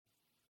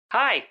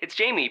Hi, it's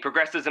Jamie,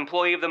 Progressive's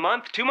Employee of the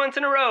Month, 2 months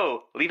in a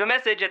row. Leave a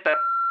message at the...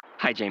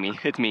 Hi, Jamie.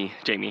 It's me,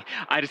 Jamie.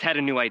 I just had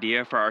a new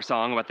idea for our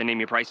song about the Name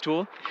Your Price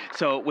tool.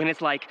 So when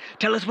it's like,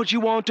 tell us what you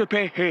want to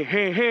pay, hey,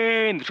 hey,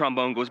 hey, and the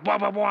trombone goes, blah,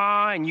 blah,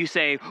 blah, and you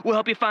say, we'll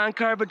help you find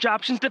coverage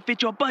options to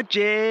fit your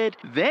budget.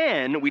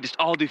 Then we just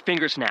all do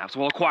finger snaps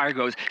while a choir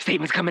goes,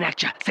 savings coming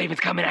at ya,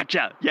 savings coming at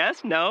ya. Yes?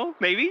 No?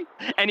 Maybe?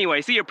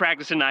 Anyway, see you at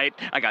practice tonight.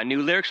 I got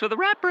new lyrics for the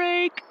rap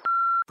break.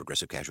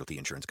 Progressive Casualty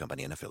Insurance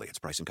Company and Affiliates.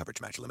 Price and coverage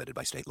match limited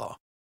by state law.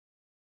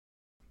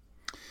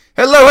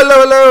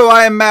 Hello.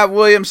 I am Matt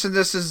Williamson.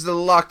 This is the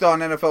Locked On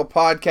NFL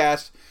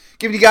podcast.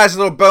 Giving you guys a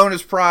little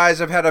bonus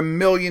prize. I've had 1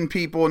 million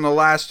people in the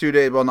last 2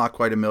 days. Well, not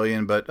quite 1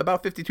 million, but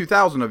about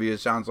 52,000 of you, it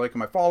sounds like,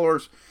 my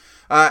followers,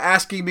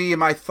 asking me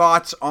my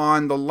thoughts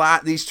on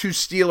these two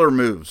Steeler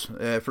moves.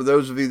 For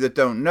those of you that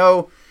don't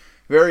know,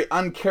 very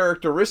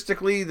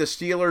uncharacteristically, the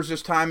Steelers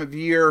this time of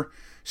year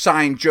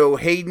signed Joe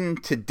Haden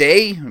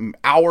today,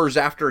 hours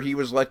after he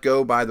was let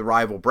go by the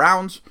rival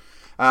Browns.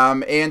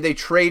 And they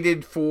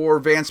traded for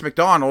Vance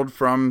McDonald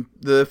from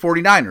the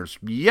 49ers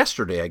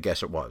yesterday, I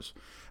guess it was.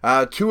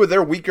 Two of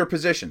their weaker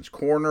positions,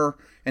 corner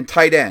and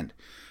tight end.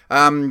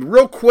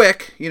 Real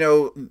quick,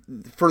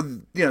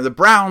 the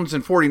Browns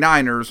and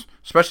 49ers,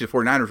 especially the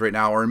 49ers right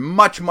now, are in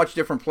much, much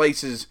different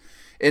places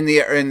in the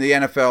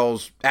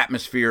NFL's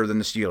atmosphere than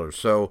the Steelers.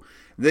 So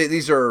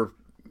these are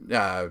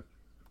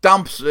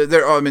dumps.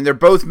 They're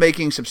both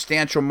making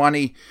substantial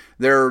money.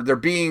 They're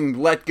being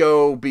let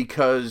go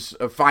because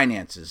of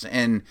finances.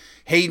 And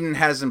Haden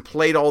hasn't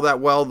played all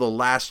that well the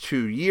last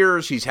 2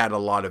 years. He's had a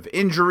lot of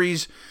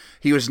injuries.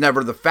 He was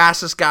never the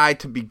fastest guy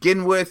to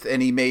begin with,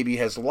 and he maybe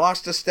has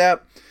lost a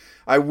step.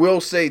 I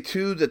will say,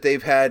 too, that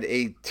they've had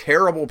a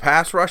terrible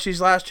pass rush these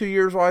last 2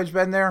 years while he's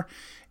been there.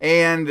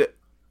 And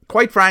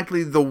quite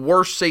frankly, the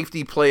worst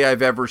safety play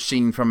I've ever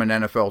seen from an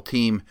NFL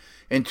team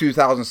in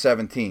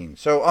 2017.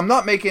 So I'm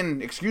not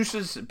making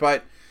excuses,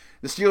 but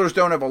the Steelers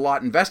don't have a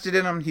lot invested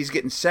in him. He's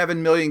getting $7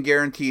 million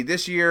guaranteed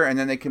this year, and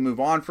then they can move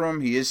on from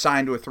him. He is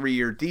signed to a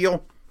 3-year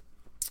deal,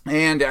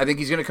 and I think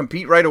he's going to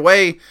compete right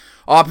away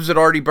opposite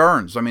Artie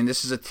Burns. I mean,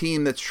 this is a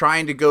team that's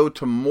trying to go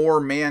to more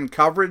man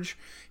coverage.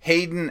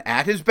 Haden,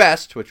 at his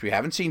best, which we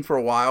haven't seen for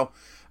a while,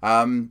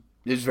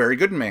 is very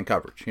good in man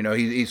coverage.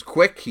 He's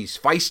quick, he's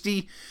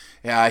feisty.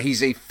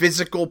 He's a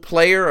physical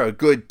player, a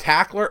good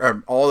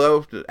tackler,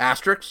 although,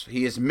 asterisk,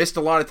 he has missed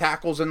a lot of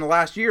tackles in the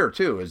last year,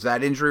 too. Is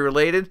that injury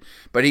related?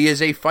 But he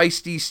is a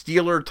feisty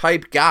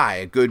Steeler-type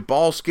guy, good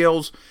ball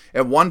skills.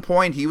 At one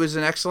point, he was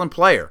an excellent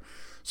player.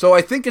 So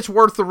I think it's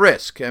worth the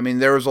risk. I mean,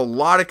 there was a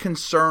lot of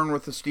concern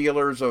with the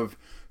Steelers of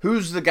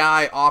who's the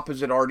guy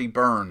opposite Artie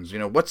Burns?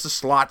 What's the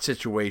slot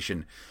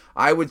situation?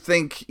 I would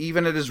think,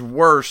 even at his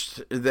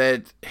worst,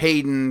 that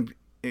Haden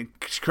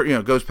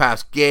goes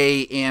past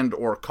Gay and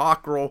or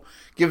Cockrell,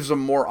 gives them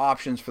more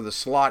options for the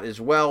slot as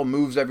well,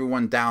 moves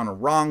everyone down a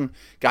rung.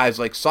 Guys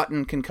like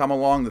Sutton can come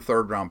along, the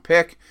 3rd-round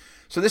pick.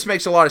 So this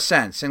makes a lot of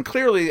sense. And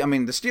clearly, the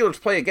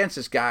Steelers play against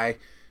this guy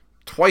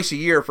twice a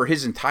year for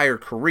his entire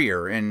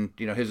career. And,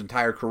 his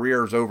entire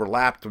career is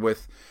overlapped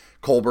with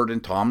Colbert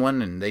and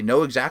Tomlin, and they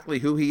know exactly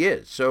who he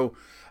is. So,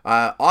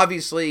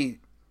 obviously,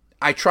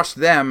 I trust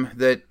them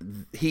that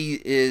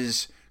he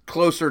is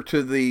closer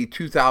to the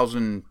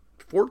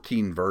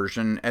 2014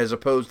 version as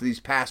opposed to these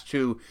past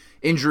 2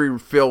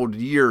 injury-filled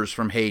years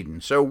from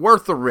Haden. So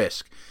worth the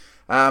risk.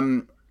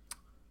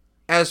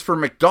 As for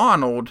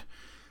McDonald,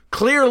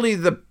 clearly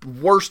the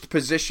worst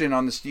position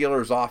on the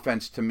Steelers'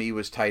 offense to me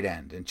was tight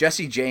end. And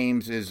Jesse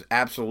James is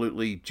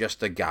absolutely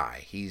just a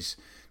guy. He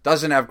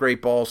doesn't have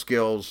great ball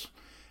skills,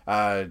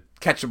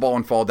 catch the ball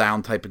and fall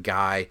down type of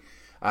guy.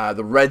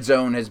 The red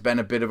zone has been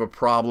a bit of a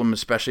problem,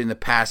 especially in the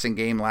passing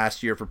game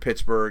last year for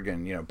Pittsburgh.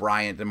 And,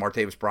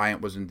 Martavis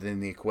Bryant wasn't in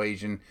the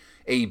equation.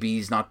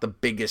 AB's not the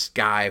biggest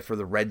guy for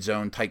the red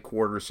zone tight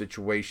quarter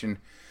situation.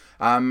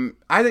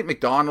 I think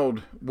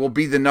McDonald will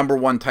be the number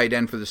 1 tight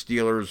end for the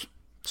Steelers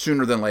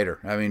sooner than later.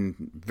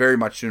 Very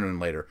much sooner than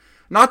later.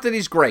 Not that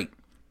he's great,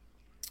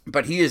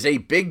 but he is a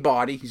big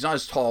body. He's not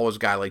as tall as a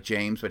guy like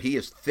James, but he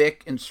is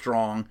thick and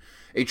strong.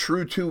 A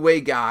true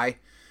two-way guy.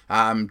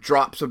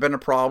 Drops have been a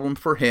problem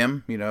for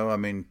him.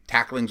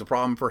 Tackling's a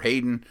problem for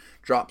Haden.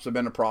 Drops have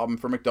been a problem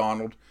for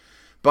McDonald.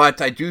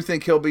 But I do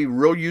think he'll be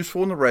real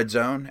useful in the red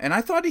zone. And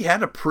I thought he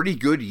had a pretty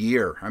good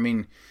year.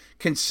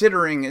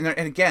 Considering, and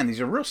again,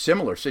 these are real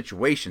similar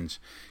situations.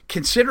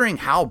 Considering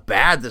how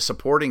bad the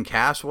supporting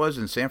cast was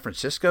in San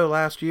Francisco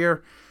last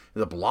year,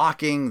 the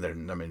blocking,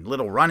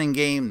 little running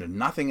game,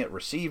 nothing at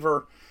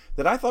receiver,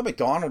 that I thought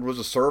McDonald was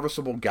a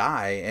serviceable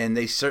guy, and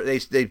they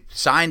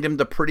signed him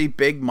to pretty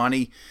big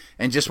money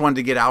and just wanted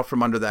to get out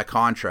from under that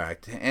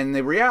contract. And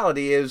the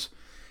reality is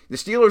the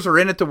Steelers are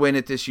in it to win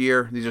it this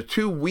year. These are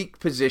 2 weak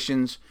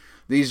positions.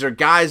 These are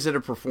guys that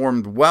have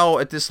performed well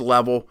at this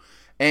level,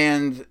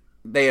 and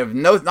they have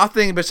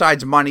nothing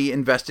besides money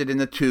invested in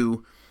the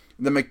 2.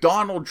 The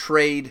McDonald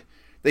trade,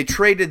 they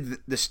traded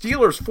the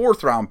Steelers'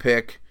 4th-round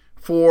pick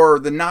for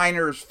the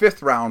Niners'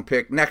 5th-round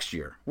pick next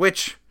year,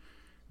 which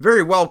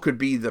very well could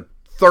be the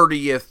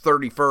 30th,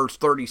 31st,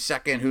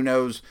 32nd, who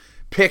knows,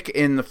 pick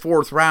in the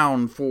 4th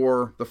round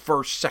for the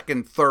 1st,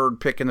 2nd, 3rd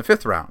pick in the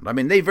 5th round. I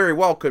mean, they very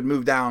well could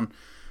move down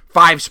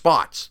 5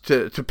 spots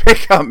to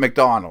pick up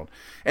McDonald.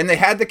 And they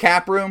had the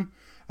cap room.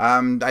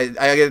 I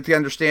get the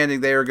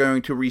understanding they are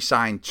going to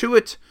re-sign to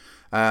it,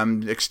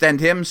 extend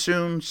him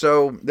soon.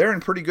 So they're in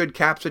a pretty good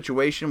cap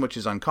situation, which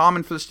is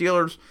uncommon for the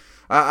Steelers.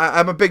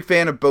 I'm a big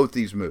fan of both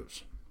these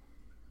moves.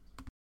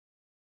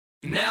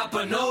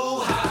 Napa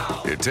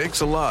know-how. It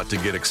takes a lot to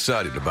get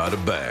excited about a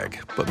bag,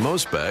 but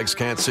most bags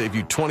can't save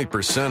you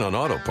 20% on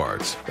auto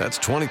parts. That's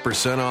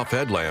 20% off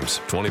headlamps,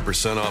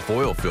 20% off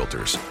oil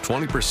filters,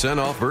 20%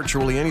 off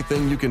virtually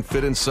anything you can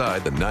fit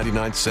inside the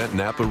 99-cent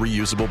Napa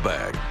reusable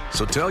bag.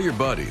 So tell your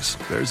buddies,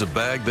 there's a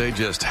bag they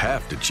just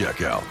have to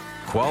check out.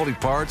 Quality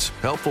parts,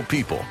 helpful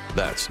people.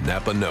 That's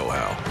Napa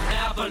know-how.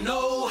 Napa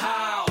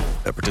know-how.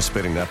 At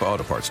participating Napa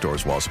Auto Parts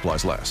stores while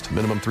supplies last.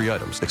 Minimum 3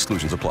 items.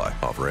 Exclusions apply.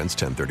 Offer ends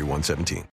 10/31/17.